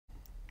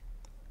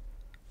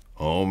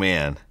Oh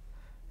man,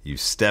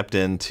 you've stepped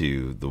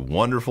into the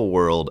wonderful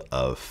world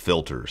of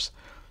filters.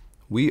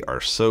 We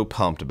are so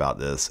pumped about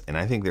this, and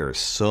I think there is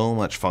so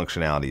much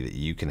functionality that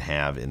you can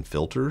have in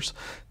filters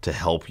to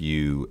help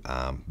you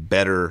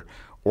better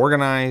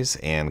organize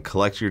and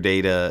collect your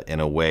data in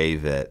a way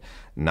that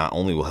not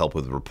only will help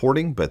with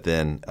reporting, but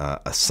then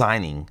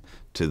assigning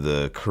to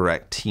the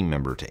correct team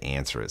member to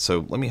answer it.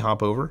 So let me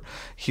hop over.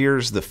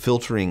 Here's the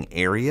filtering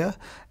area,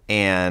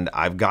 and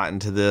I've gotten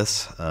to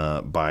this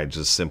by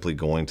just simply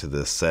going to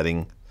the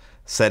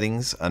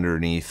settings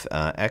underneath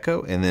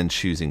Echo and then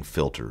choosing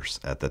filters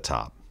at the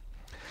top.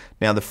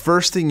 Now the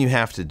first thing you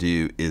have to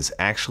do is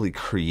actually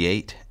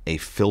create a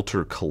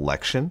filter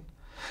collection,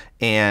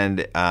 and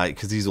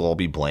because these will all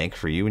be blank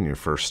for you when you're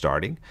first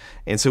starting.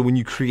 And so when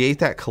you create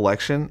that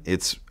collection,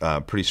 it's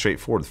pretty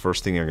straightforward. The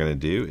first thing you're going to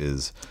do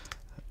is,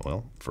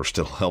 well, first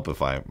it'll help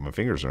if my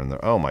fingers are in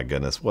there. Oh my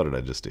goodness, what did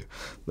I just do?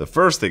 The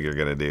first thing you're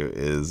going to do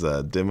is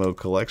demo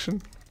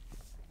collection.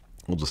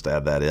 We'll just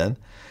add that in.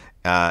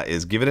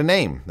 Is give it a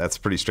name. That's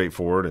pretty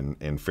straightforward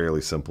and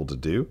fairly simple to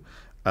do.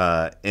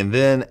 And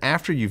then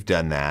after you've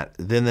done that,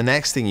 then the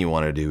next thing you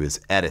want to do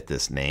is edit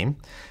this name.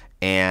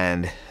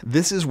 And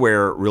this is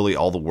where really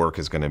all the work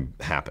is going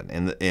to happen.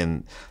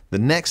 And the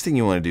next thing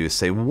you want to do is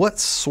say, what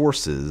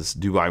sources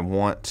do I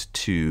want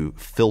to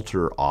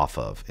filter off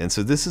of? And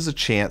so this is a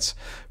chance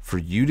for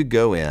you to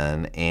go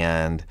in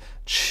and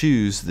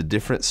choose the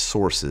different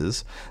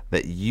sources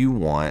that you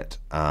want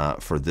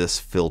for this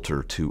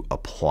filter to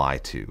apply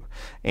to.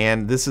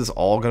 And this is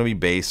all going to be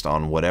based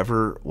on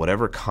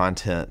whatever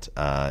content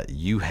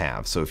you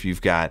have. So if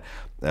you've got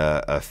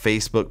a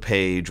Facebook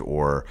page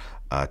or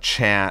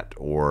chat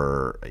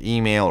or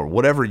email or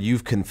whatever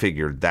you've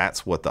configured,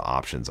 that's what the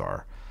options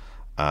are.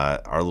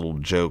 Our little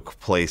joke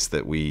place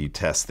that we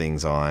test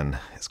things on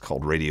is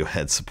called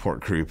Radiohead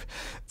Support Group.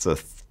 It's a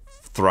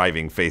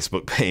thriving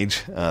Facebook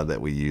page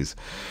that we use.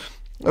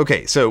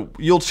 Okay, so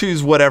you'll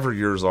choose whatever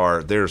yours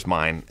are. There's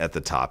mine at the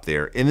top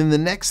there. And then the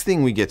next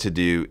thing we get to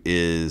do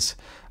is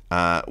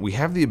we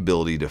have the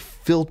ability to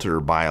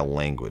filter by a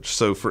language.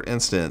 So for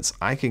instance,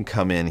 I can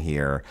come in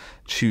here,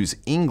 choose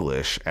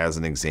English as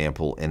an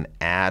example, and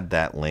add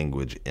that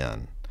language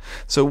in.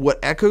 So what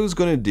Echo is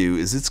going to do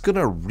is it's going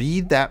to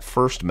read that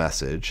first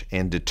message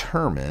and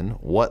determine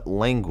what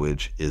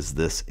language is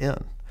this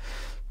in.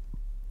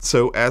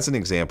 So as an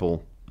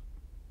example,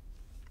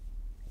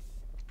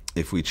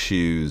 if we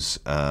choose,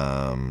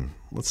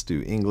 let's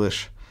do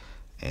English,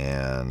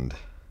 and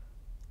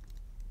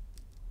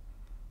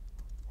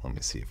let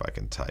me see if I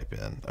can type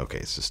in. Okay,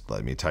 it's just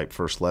let me type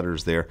first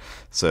letters there.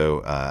 So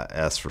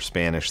S for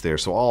Spanish there.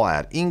 So I'll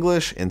add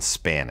English and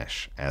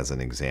Spanish as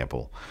an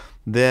example.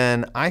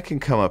 Then I can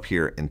come up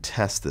here and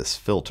test this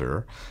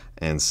filter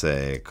and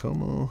say,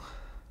 ¿Cómo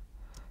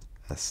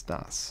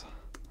estás?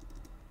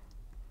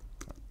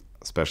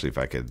 Especially if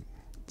I could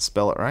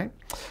spell it right.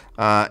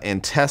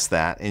 And test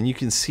that. And you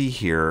can see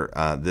here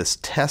this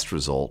test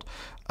result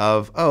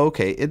of, oh,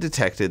 okay, it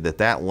detected that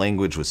that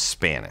language was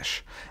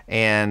Spanish.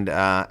 And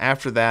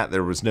after that,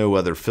 there was no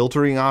other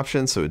filtering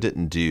option, so it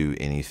didn't do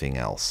anything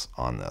else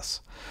on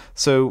this.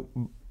 So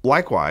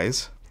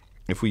likewise,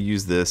 if we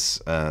use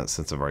this,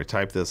 since I've already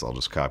typed this, I'll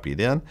just copy it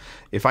in.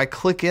 If I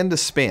click into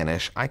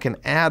Spanish, I can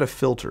add a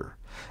filter.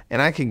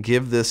 And I can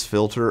give this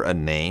filter a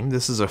name.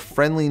 This is a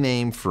friendly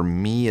name for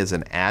me as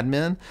an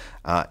admin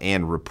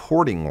and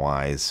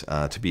reporting-wise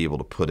to be able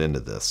to put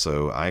into this.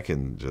 So I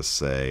can just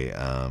say,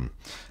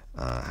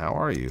 how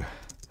are you?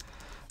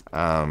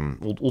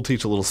 We'll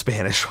teach a little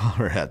Spanish while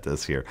we're at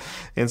this here.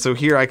 And so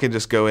here I can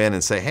just go in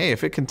and say, hey,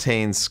 if it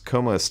contains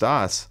 ¿Cómo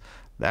estás?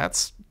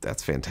 That's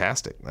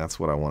fantastic. That's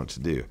what I want it to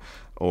do.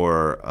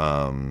 Or,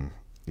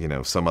 you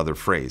know, some other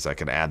phrase. I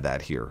could add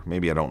that here.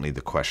 Maybe I don't need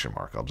the question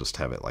mark. I'll just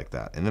have it like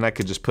that. And then I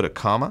could just put a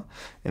comma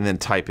and then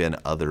type in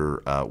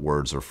other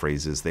words or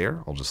phrases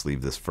there. I'll just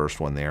leave this first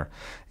one there.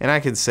 And I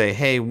can say,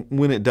 hey,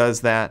 when it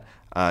does that,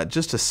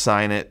 just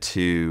assign it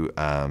to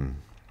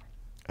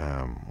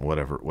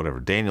whatever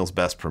Daniel's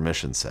best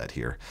permission set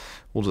here.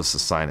 We'll just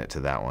assign it to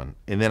that one.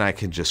 And then I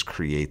can just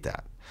create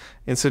that.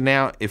 And so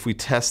now if we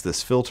test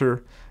this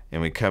filter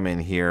and we come in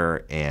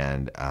here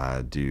and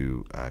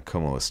do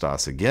 ¿Cómo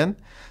estás? Again,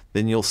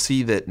 then you'll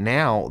see that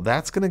now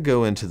that's going to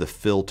go into the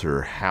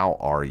filter how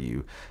are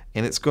you,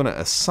 and it's going to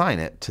assign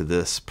it to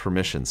this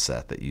permission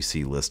set that you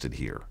see listed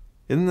here.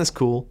 Isn't this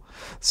cool?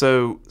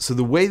 So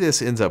the way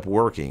this ends up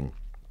working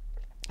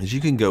is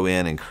you can go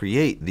in and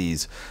create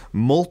these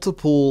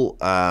multiple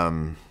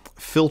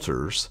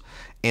filters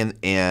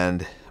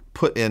and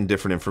put in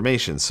different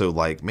information. So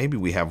like maybe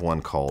we have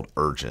one called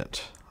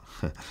urgent.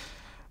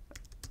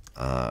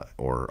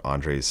 Or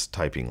Andre's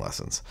typing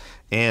lessons.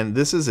 And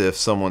this is if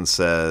someone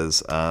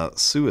says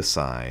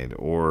suicide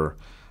or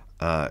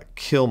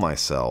kill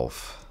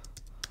myself,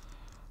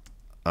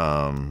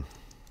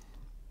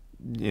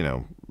 you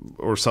know,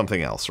 or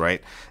something else,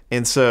 right?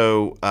 And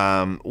so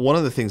one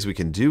of the things we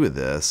can do with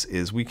this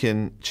is we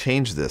can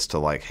change this to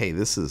like, hey,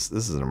 this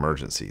is an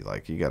emergency.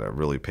 Like, you got to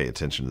really pay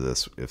attention to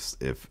this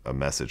if a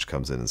message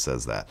comes in and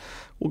says that.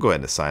 We'll go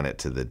ahead and assign it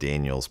to the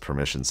Daniel's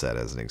permission set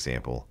as an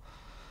example.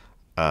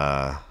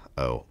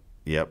 Oh,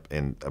 yep.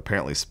 And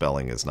apparently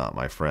spelling is not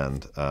my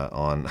friend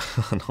on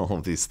all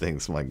of these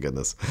things. My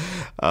goodness.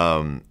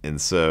 And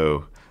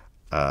so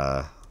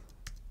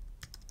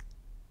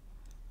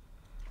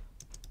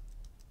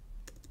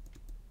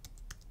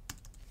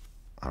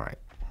all right.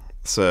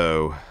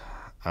 So,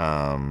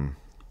 great.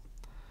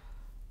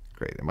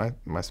 Am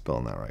I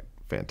spelling that right?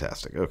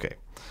 Fantastic. Okay.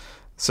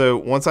 So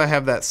once I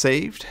have that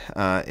saved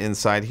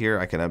inside here,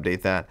 I can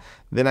update that.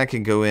 Then I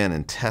can go in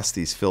and test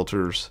these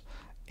filters,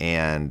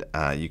 and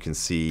you can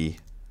see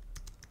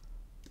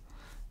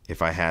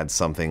if I had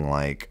something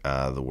like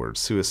the word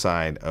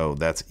suicide. Oh,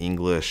 that's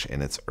English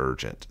and it's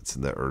urgent. It's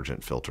the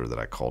urgent filter that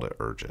I called it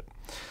urgent.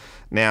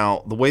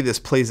 Now, the way this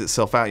plays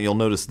itself out, you'll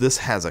notice this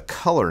has a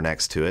color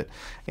next to it.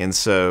 And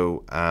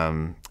so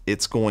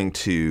it's going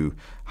to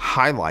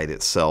highlight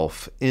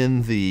itself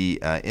in the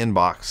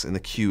inbox, in the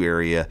queue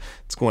area.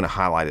 It's going to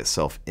highlight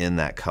itself in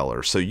that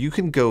color. So you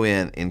can go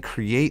in and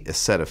create a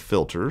set of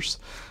filters.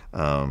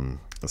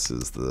 This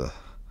is the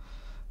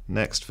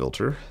next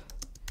filter.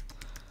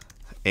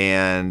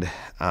 And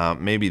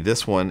maybe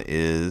this one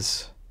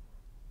is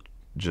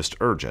just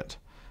urgent.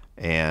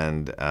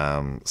 And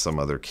some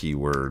other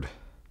keyword.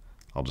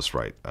 I'll just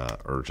write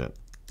urgent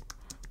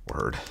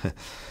word.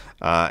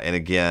 And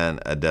again,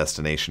 a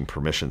destination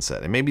permission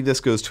set. And maybe this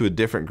goes to a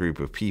different group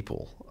of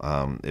people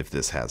if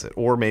this has it.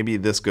 Or maybe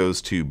this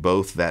goes to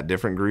both that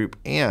different group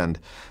and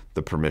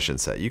the permission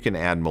set. You can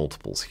add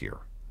multiples here.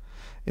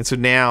 And so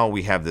now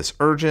we have this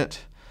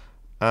urgent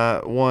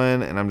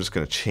one, and I'm just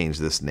going to change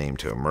this name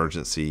to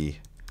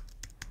emergency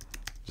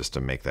just to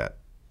make a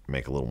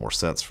little more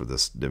sense for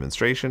this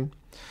demonstration.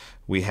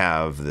 We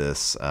have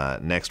this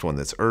next one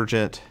that's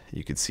urgent.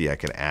 You can see I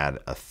can add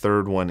a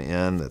third one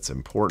in that's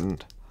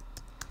important.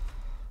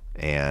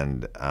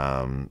 And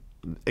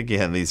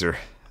again, these are,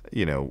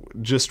 you know,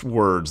 just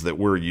words that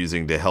we're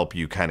using to help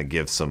you kind of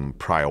give some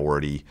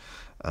priority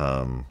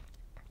to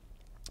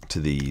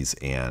these.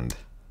 And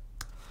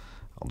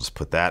I'll just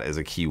put that as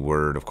a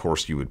keyword. Of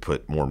course, you would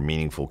put more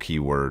meaningful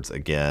keywords.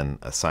 Again,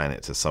 assign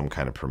it to some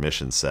kind of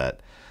permission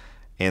set.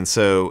 And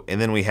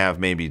then we have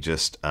maybe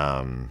just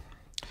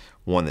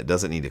one that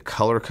doesn't need a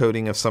color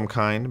coding of some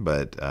kind,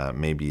 but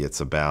maybe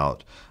it's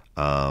about,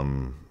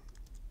 you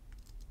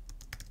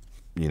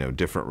know,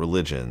 different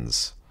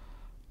religions.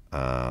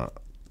 You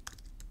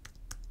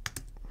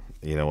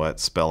know what?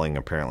 Spelling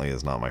apparently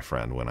is not my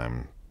friend when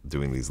I'm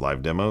doing these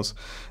live demos.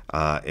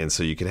 And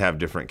so you could have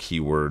different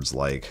keywords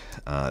like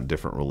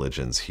different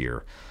religions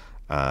here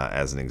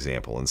as an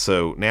example. And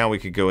so now we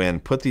could go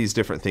in, put these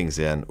different things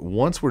in.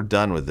 Once we're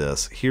done with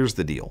this, here's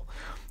the deal.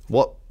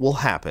 What will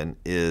happen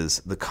is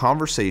the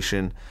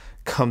conversation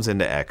comes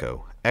into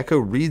Echo. Echo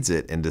reads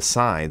it and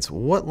decides,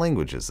 what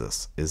language is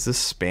this? Is this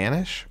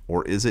Spanish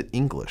or is it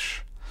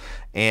English?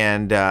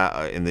 And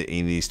in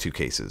these two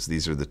cases,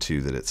 these are the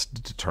two that it's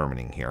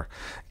determining here.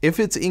 If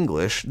it's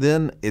English,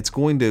 then it's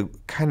going to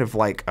kind of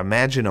like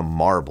imagine a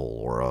marble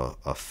or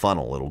a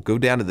funnel. It'll go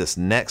down to this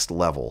next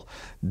level.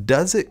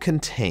 Does it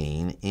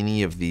contain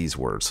any of these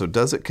words? So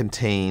does it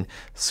contain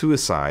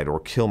suicide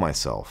or kill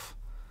myself?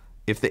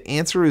 If the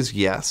answer is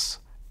yes,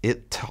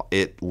 it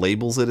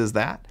labels it as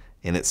that,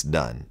 and it's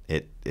done.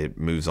 It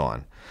moves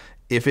on.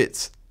 If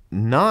it's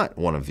not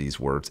one of these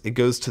words, it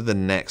goes to the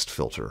next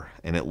filter,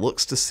 and it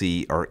looks to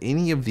see, are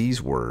any of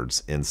these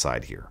words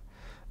inside here?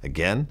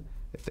 Again,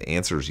 if the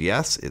answer is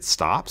yes, it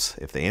stops.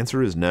 If the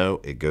answer is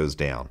no, it goes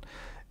down.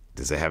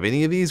 Does it have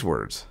any of these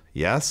words?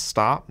 Yes,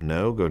 stop,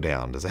 no, go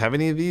down. Does it have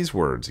any of these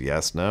words?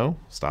 Yes, no,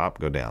 stop,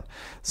 go down.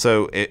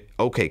 So,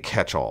 okay,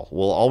 catch all.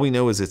 Well, all we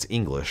know is it's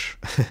English,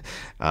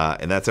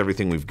 and that's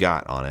everything we've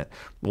got on it.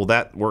 Well,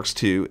 that works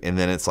too, and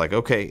then it's like,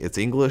 okay, it's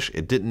English.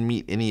 It didn't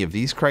meet any of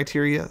these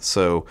criteria,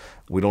 so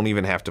we don't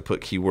even have to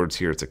put keywords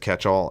here. It's a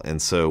catch-all, and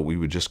so we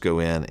would just go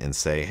in and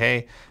say,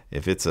 hey,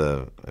 if it's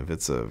a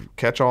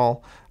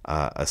catch-all,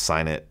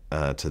 assign it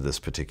to this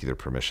particular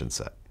permission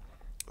set.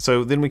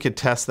 So then we could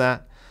test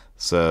that.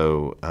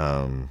 So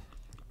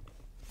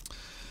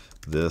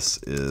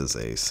this is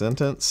a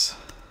sentence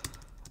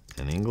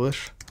in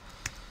English.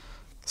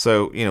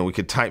 So, you know, we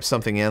could type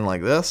something in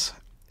like this,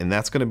 and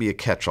that's going to be a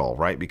catch-all,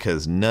 right?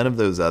 Because none of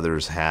those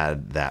others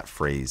had that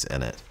phrase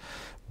in it.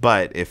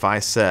 But if I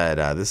said,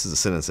 this is a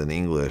sentence in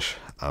English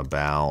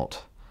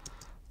about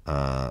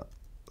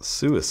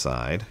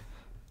suicide,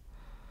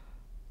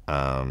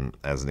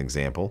 as an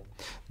example,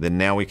 then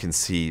now we can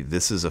see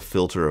this is a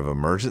filter of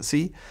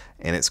emergency,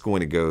 and it's going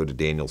to go to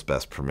Daniel's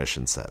best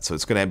permission set. So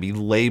it's going to be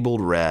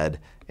labeled red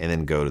and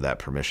then go to that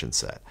permission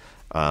set.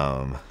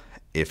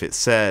 If it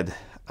said,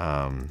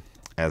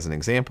 as an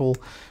example,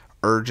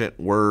 urgent,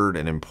 word,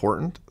 and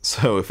important.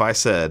 So if I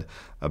said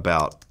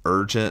about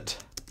urgent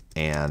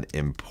and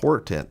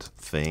important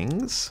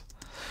things,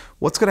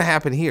 what's going to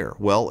happen here?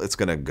 Well, it's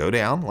going to go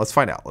down. Let's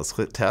find out. Let's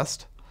click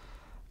test.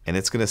 And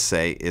it's going to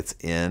say it's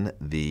in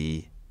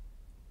the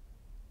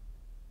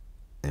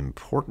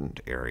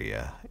important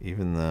area,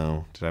 even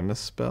though, did I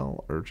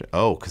misspell urgent?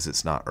 Oh, because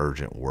it's not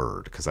urgent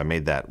word, because I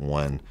made that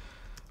one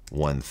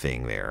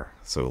thing there.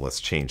 So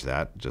let's change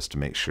that just to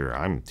make sure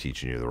I'm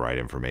teaching you the right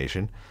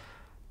information.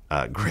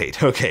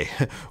 Great. Okay.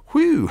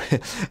 Whew.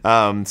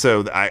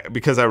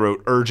 Because I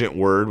wrote urgent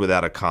word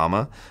without a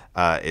comma,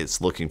 it's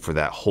looking for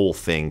that whole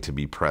thing to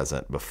be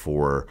present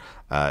before.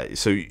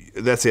 So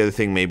that's the other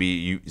thing. Maybe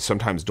you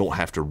sometimes don't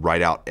have to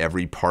write out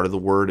every part of the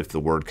word. If the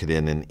word could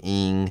end in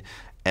ing,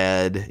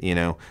 ed,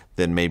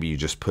 then maybe you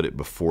just put it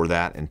before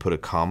that and put a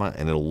comma,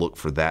 and it'll look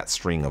for that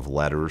string of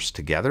letters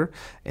together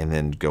and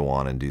then go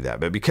on and do that.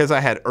 But because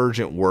I had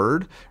urgent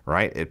word,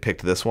 right, it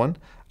picked this one.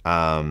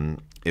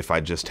 If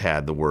I just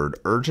had the word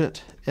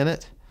urgent in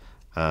it,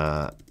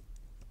 yep.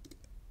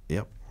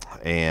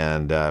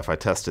 And if I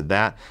tested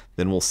that,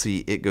 then we'll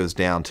see it goes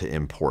down to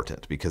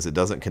important because it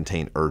doesn't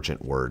contain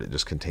urgent word. It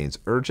just contains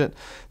urgent.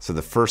 So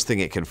the first thing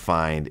it can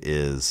find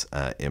is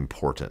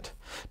important.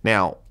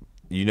 Now,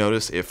 you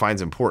notice it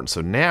finds important.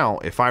 So now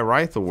if I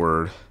write the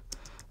word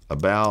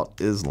about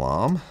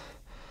Islam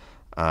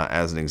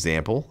as an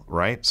example,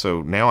 right?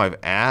 So now I've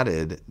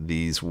added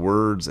these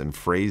words and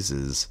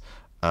phrases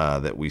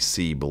that we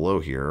see below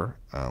here.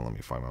 Let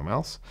me find my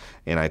mouse.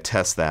 And I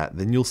test that.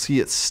 Then you'll see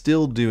it's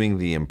still doing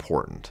the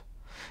important.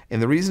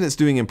 And the reason it's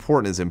doing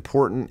important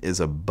is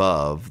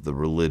above the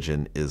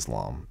religion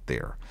Islam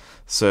there.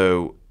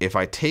 So if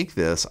I take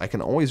this, I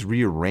can always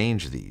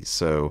rearrange these.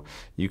 So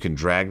you can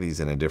drag these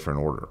in a different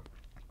order.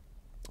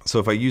 So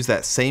if I use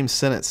that same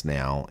sentence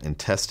now and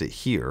test it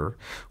here,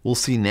 we'll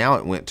see now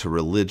it went to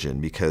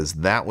religion because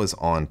that was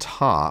on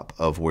top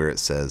of where it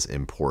says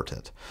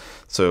important.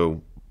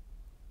 So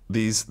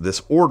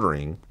this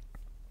ordering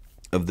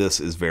of this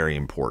is very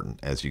important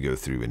as you go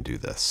through and do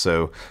this.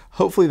 So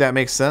hopefully that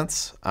makes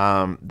sense.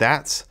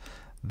 That's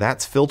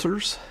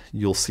filters.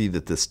 You'll see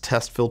that this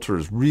test filter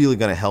is really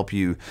going to help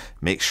you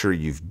make sure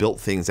you've built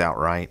things out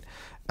right.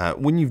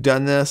 When you've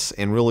done this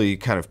and really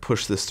kind of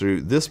push this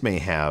through, this may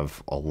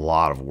have a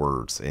lot of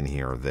words in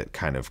here that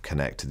kind of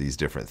connect to these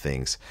different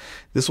things.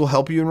 This will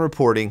help you in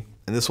reporting,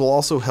 and this will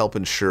also help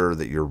ensure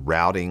that you're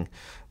routing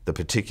the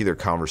particular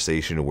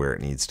conversation to where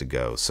it needs to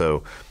go.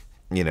 So,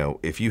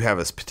 if you have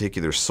a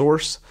particular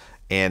source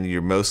and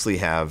you mostly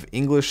have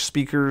English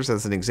speakers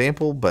as an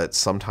example, but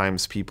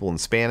sometimes people in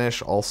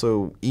Spanish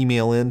also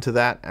email into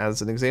that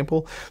as an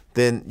example,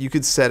 then you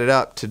could set it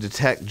up to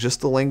detect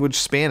just the language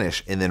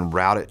Spanish and then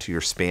route it to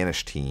your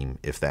Spanish team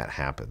if that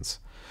happens.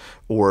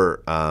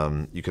 Or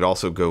you could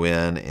also go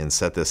in and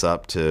set this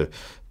up to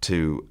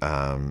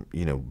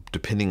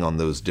depending on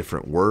those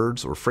different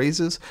words or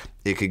phrases,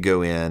 it could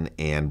go in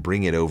and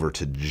bring it over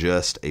to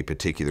just a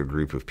particular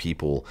group of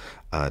people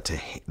that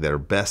are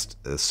best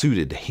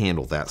suited to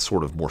handle that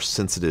sort of more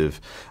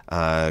sensitive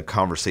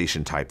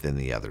conversation type than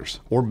the others.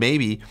 Or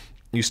maybe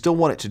you still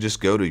want it to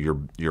just go to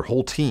your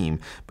whole team,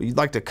 but you'd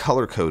like to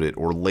color code it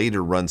or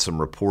later run some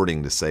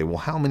reporting to say, well,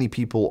 how many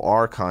people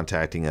are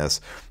contacting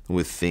us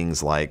with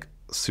things like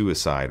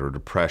suicide or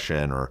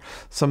depression or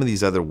some of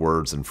these other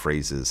words and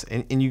phrases.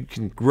 And you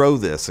can grow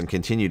this and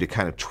continue to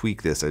kind of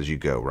tweak this as you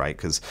go, right?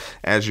 Because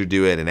as you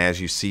do it and as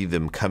you see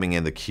them coming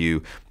in the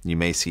queue, you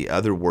may see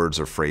other words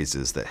or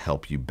phrases that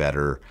help you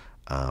better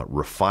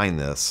refine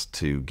this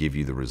to give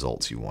you the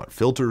results you want.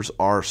 Filters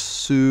are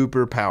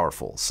super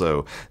powerful,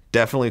 so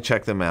definitely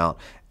check them out.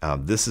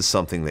 This is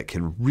something that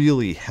can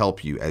really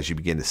help you as you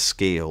begin to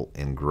scale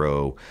and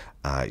grow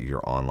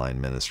your online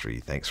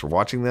ministry. Thanks for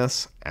watching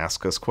this.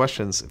 Ask us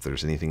questions if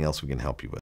there's anything else we can help you with.